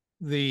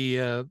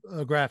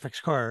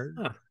graphics card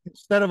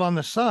instead of on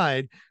the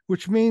side,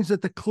 which means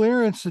that the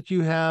clearance that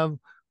you have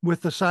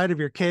with the side of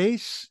your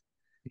case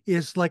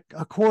is like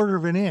a quarter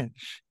of an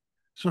inch.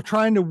 So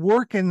trying to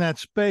work in that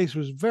space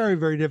was very,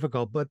 very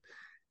difficult. But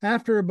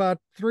after about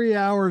 3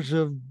 hours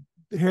of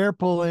hair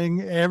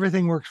pulling,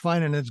 everything works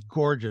fine and it's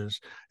gorgeous.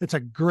 It's a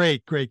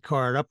great, great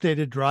card.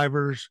 Updated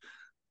drivers,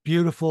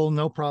 beautiful,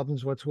 no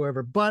problems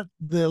whatsoever. But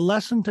the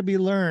lesson to be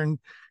learned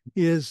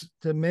is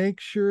to make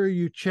sure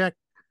you check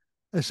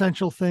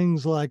essential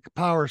things like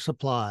power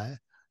supply.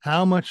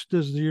 How much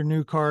does your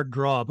new card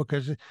draw?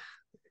 Because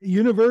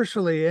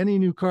universally, any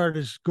new card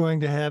is going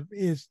to have,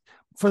 is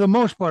for the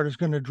most part, is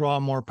going to draw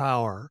more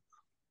power.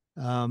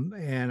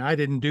 And I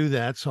didn't do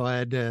that, so I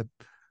had to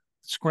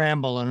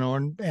scramble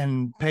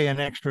and pay an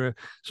extra.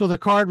 So the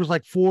card was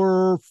like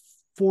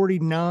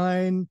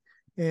 $449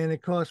 and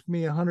it cost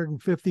me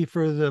 $150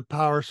 for the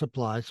power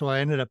supply. So I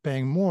ended up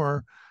paying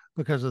more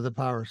because of the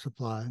power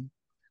supply.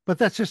 But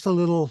that's just a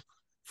little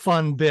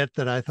fun bit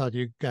that I thought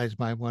you guys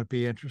might want to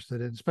be interested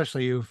in,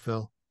 especially you,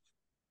 Phil.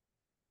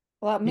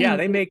 Well, yeah,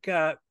 they make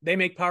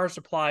power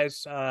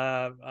supplies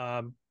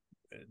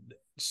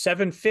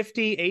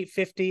 750,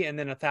 850, and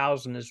then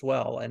 1,000 as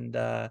well. And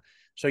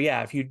so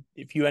yeah, if you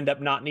end up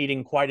not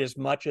needing quite as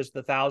much as the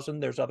 1,000,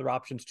 there's other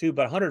options too.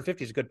 But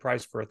 150 is a good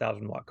price for a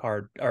 1,000 watt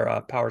card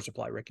or power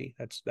supply, Ricky.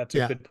 That's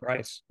a good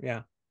price.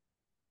 Yeah.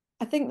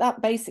 I think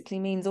that basically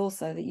means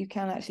also that you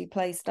can actually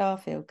play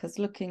Starfield, because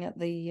looking at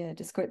the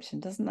description,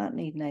 doesn't that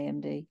need an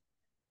AMD?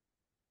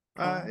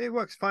 It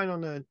works fine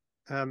on a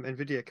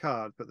NVIDIA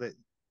card, but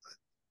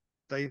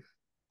they've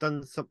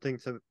done something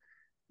to,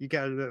 you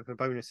get a little bit of a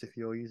bonus if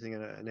you're using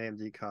an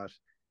AMD card.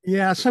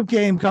 Yeah, some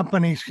game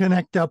companies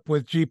connect up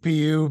with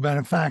GPU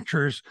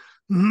manufacturers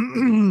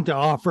to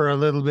offer a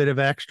little bit of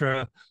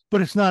extra,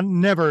 but it's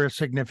never a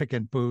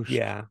significant boost.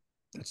 Yeah,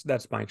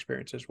 that's my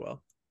experience as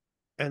well.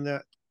 And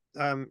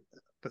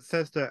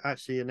Bethesda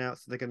actually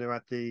announced that they're going to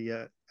add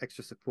the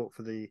extra support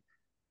for the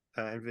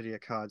NVIDIA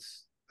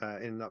cards in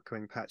an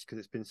upcoming patch, because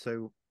it's been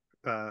so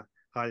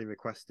highly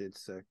requested.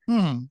 So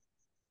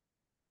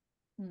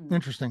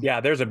interesting.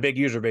 Yeah, there's a big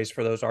user base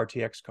for those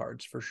RTX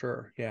cards for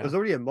sure. Yeah, there's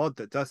already a mod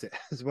that does it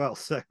as well.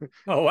 So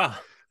oh wow.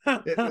 I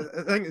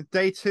think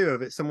day 2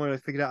 of it, someone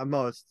had figured out a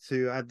mod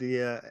to add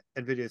the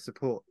NVIDIA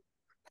support.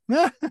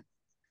 All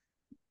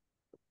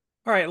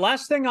right,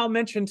 last thing I'll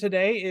mention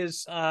today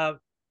is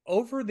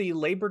over the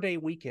Labor Day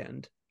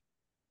weekend,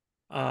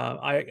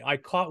 I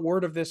caught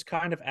word of this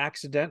kind of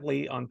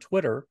accidentally on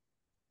Twitter,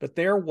 but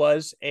there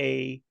was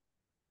a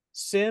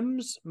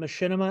Sims,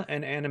 Machinima,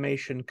 and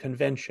Animation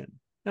convention.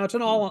 Now, it's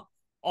an all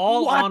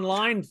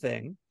online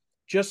thing,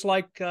 just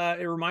like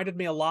it reminded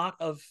me a lot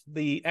of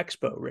the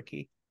expo,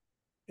 Ricky.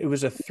 It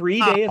was a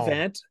 3-day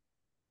event.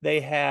 They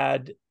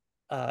had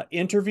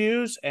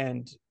interviews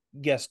and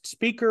guest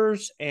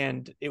speakers,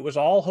 and it was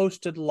all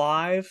hosted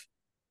live,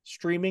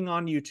 streaming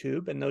on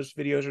YouTube, and those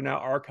videos are now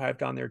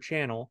archived on their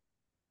channel.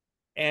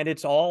 And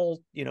it's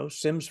all,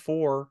 Sims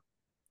 4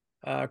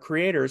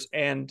 creators.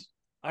 And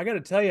I got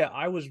to tell you,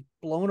 I was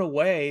blown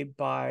away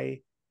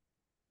by,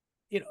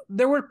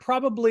 there were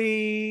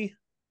probably,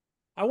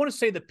 I want to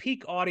say the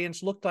peak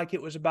audience looked like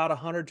it was about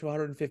 100 to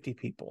 150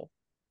 people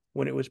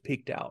when it was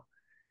peaked out.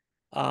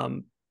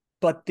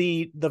 But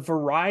the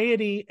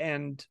variety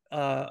and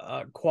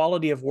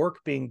quality of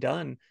work being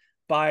done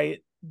by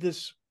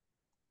this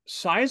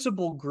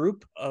sizable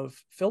group of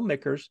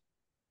filmmakers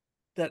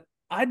that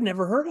I'd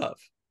never heard of,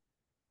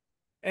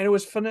 and it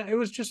was fun. It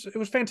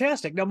was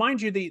fantastic. Now,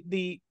 mind you,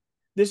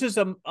 this is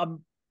a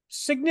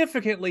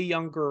significantly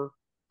younger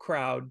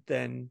crowd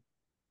than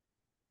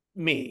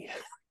me.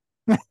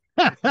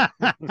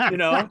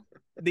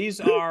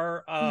 These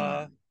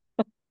are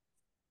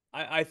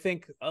I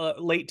think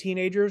late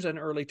teenagers and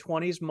early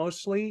 20s,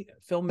 mostly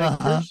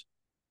filmmakers.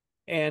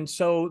 And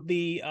so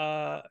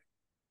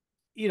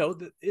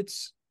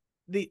it's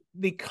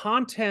the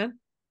content,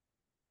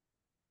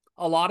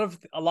 a lot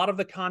of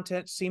the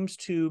content seems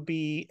to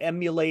be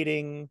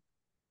emulating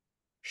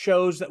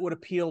shows that would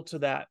appeal to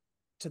that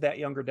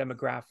younger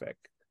demographic.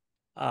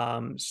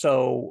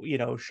 So,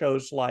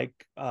 shows like,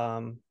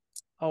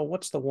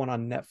 what's the one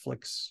on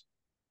Netflix?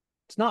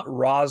 It's not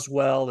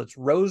Roswell. It's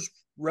Rose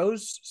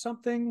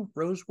something,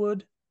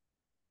 Rosewood.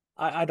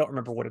 I don't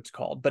remember what it's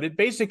called, but it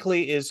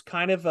basically is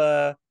kind of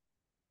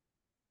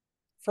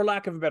for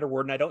lack of a better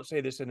word, and I don't say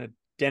this in a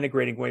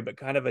denigrating way, but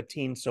kind of a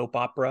teen soap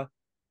opera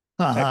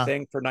type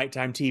thing for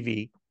nighttime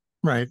TV.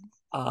 Right.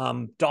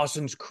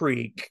 Dawson's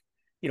Creek,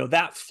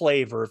 that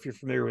flavor, if you're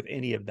familiar with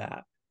any of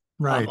that.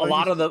 Right. A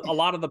lot of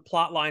the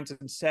plot lines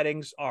and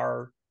settings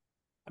are,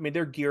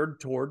 they're geared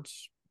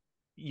towards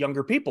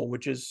younger people,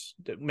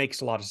 that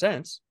makes a lot of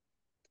sense.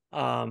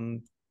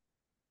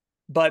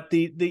 But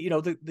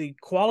the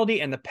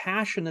quality and the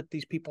passion that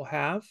these people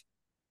have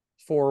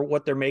for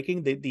what they're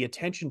making, the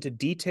attention to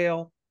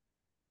detail,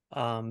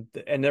 and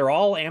they're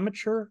all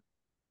amateur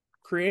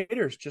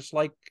creators, just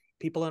like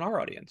people in our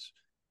audience.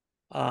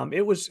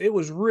 It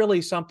was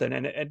really something,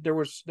 and there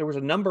was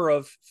a number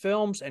of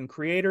films and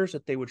creators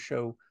that they would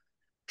show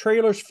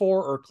trailers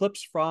for or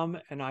clips from,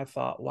 and I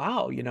thought,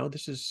 wow,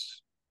 this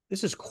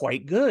is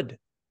quite good.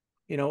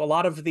 A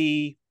lot of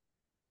the,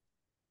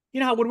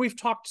 when we've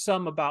talked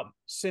some about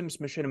Sims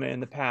Machinima in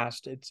the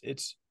past,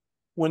 it's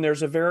when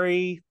there's a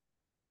very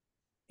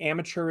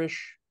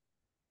amateurish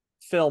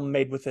film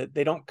made with it,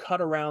 they don't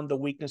cut around the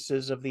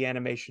weaknesses of the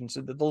animations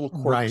and the little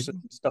quirks and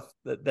stuff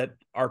that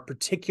are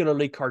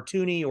particularly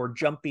cartoony or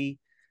jumpy.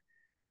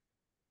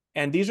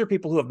 And these are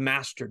people who have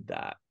mastered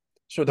that.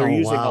 So they're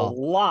using a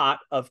lot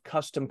of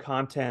custom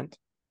content.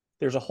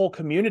 There's a whole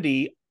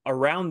community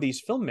around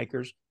these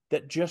filmmakers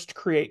that just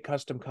create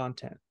custom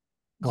content,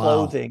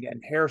 clothing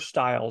and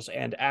hairstyles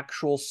and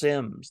actual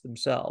Sims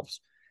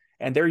themselves.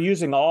 And they're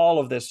using all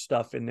of this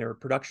stuff in their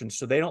productions.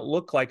 So they don't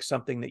look like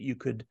something that you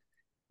could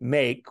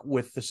make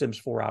with the Sims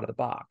 4 out of the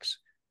box.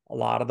 A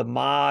lot of the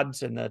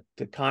mods and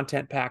the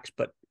content packs,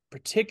 but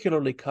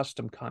particularly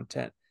custom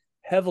content,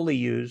 heavily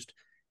used.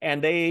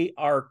 And they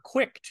are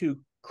quick to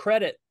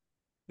credit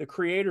the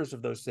creators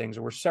of those things.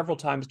 There were several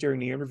times during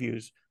the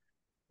interviews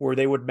where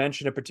they would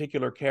mention a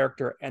particular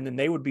character, and then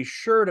they would be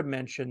sure to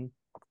mention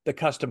the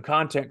custom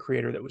content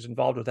creator that was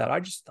involved with that.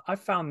 I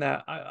found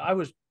that I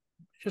was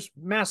just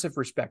massive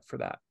respect for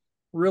that.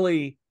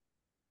 Really,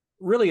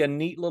 really a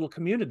neat little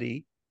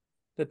community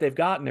that they've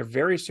got, and they're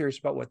very serious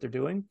about what they're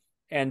doing.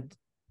 And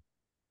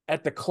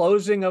at the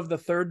closing of the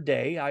third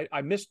day,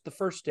 I missed the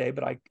first day,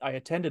 but I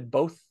attended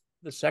both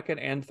the second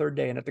and third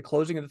day. And at the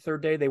closing of the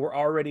third day, they were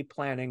already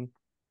planning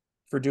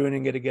for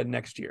doing it again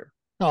next year.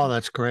 Oh,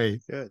 that's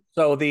great. Good.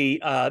 So we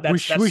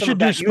should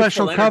do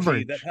special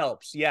coverage that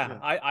helps. Yeah.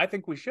 I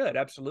think we should.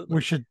 Absolutely.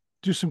 We should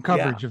do some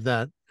coverage of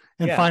that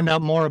and find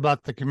out more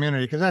about the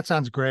community, because that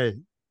sounds great.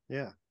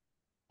 Yeah.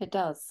 It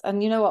does.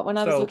 And you know what? When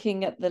I was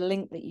looking at the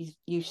link that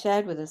you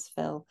shared with us,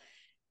 Phil,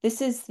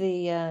 this is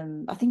the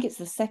I think it's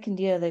the second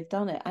year they've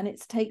done it, and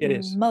it's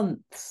taken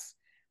months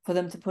for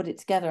them to put it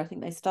together. I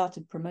think they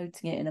started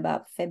promoting it in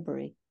about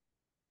February.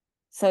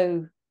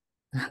 So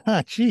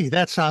gee,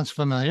 that sounds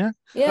familiar.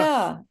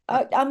 Yeah.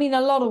 I mean,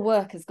 a lot of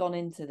work has gone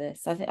into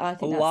this. I think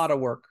a lot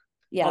of work.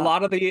 Yeah. A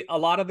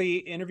lot of the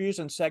interviews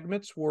and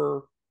segments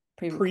were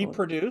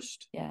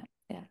pre-produced. Yeah.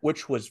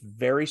 Which was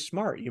very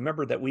smart. You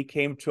remember that we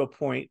came to a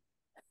point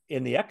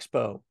in the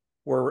expo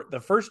where the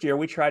first year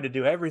we tried to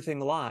do everything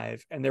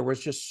live, and there was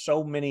just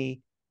so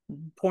many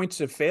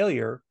points of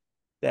failure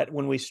that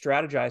when we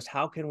strategized,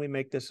 how can we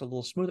make this a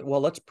little smoother?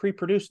 Well, let's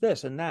pre-produce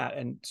this and that.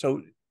 And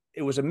so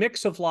it was a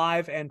mix of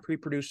live and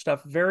pre-produced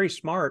stuff, very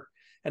smart.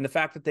 And the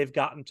fact that they've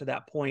gotten to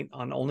that point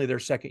on only their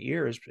second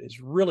year is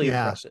really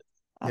impressive.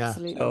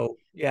 Absolutely. So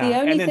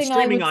and then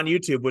streaming on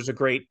YouTube was a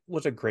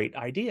great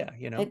idea.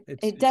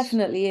 It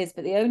definitely is.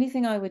 But the only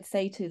thing I would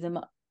say to them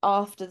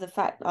after the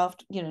fact,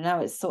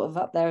 now it's sort of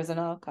up there as an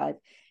archive,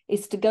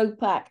 is to go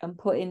back and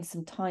put in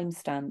some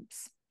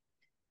timestamps,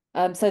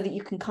 so that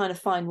you can kind of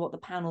find what the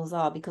panels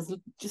are, because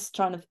just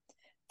trying to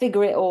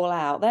figure it all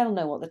out, they'll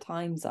know what the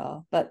times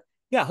are. But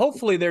yeah,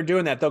 hopefully they're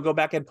doing that. They'll go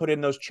back and put in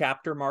those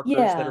chapter markers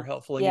that are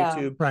helpful in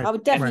YouTube. Right. I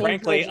would definitely.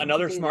 And frankly,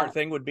 another smart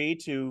thing would be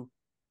to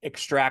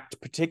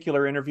extract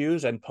particular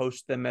interviews and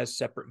post them as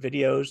separate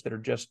videos that are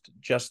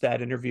just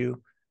that interview.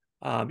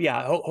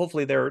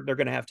 Hopefully they're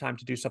going to have time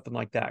to do something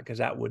like that, because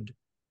that would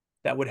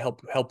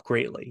help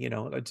greatly.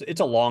 It's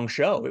a long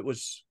show. It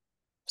was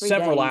 3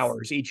 several days.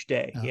 hours each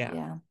day.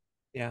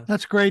 Yeah.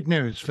 That's great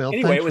news, Phil.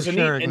 Anyway, Thanks it was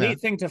for a neat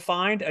thing to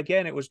find.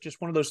 Again, it was just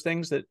one of those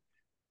things that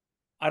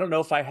I don't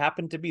know if I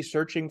happened to be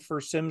searching for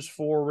Sims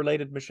 4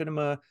 related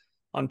machinima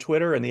on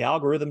Twitter, and the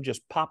algorithm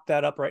just popped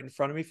that up right in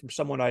front of me from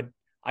someone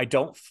I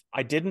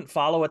didn't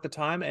follow at the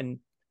time and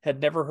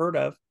had never heard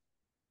of,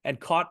 and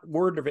caught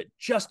word of it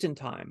just in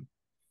time.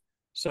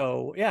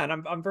 So yeah,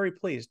 and I'm very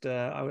pleased.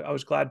 I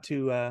was glad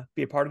to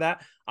be a part of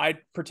that. I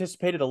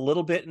participated a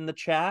little bit in the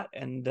chat,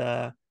 and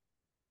of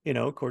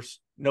course,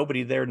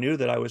 nobody there knew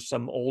that I was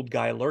some old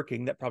guy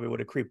lurking. That probably would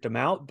have creeped them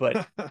out,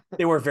 but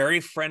they were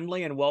very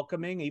friendly and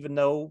welcoming, even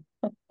though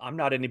I'm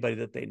not anybody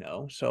that they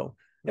know. So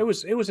it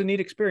was a neat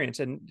experience,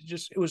 and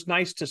it was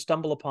nice to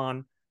stumble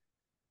upon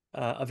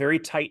a very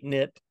tight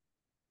knit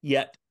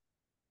yet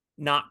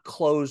not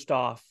closed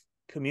off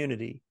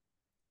community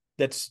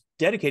that's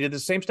dedicated to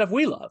the same stuff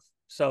we love.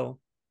 So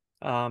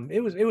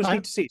it was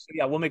neat to see. So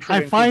yeah, we'll make sure.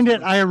 I find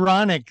it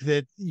ironic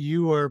that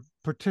you are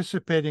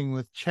participating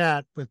with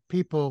chat with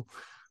people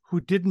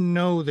who didn't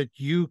know that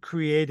you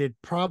created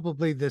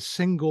probably the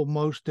single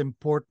most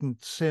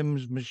important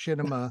Sims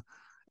machinima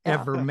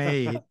ever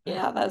made.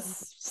 Yeah,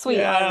 that's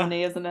sweet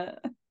irony, isn't it?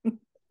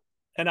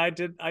 And I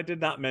did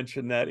not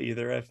mention that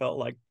either. I felt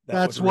like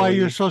that's why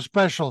you're so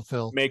special,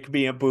 Phil. Make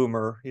me a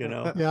boomer, you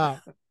know. Yeah.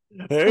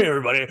 Hey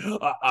everybody,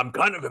 I'm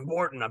kind of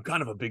important. I'm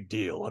kind of a big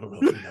deal. I don't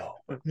know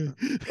if you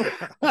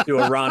know. Do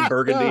a Ron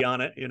Burgundy on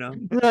it, you know.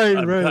 Right,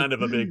 I'm right. kind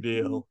of a big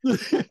deal.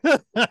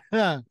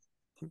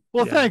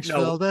 Well, thanks,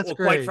 Phil. That's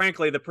great. Quite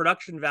frankly, the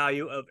production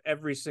value of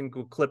every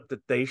single clip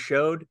that they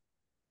showed,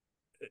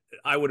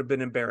 I would have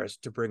been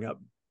embarrassed to bring up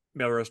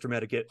Melrose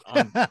Dramatic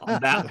on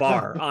that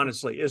bar.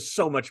 Honestly, is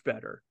so much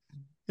better.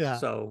 Yeah.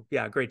 So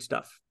yeah, great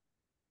stuff.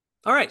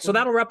 All right, so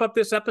that'll wrap up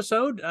this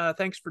episode.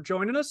 Thanks for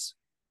joining us,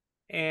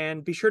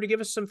 and be sure to give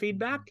us some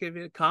feedback,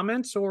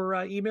 comments, or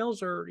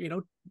emails, or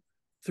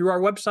through our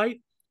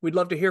website. We'd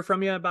love to hear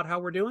from you about how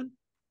we're doing.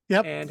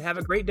 Yep. And have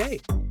a great day.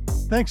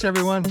 Thanks,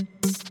 everyone.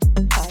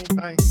 Bye.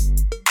 Bye.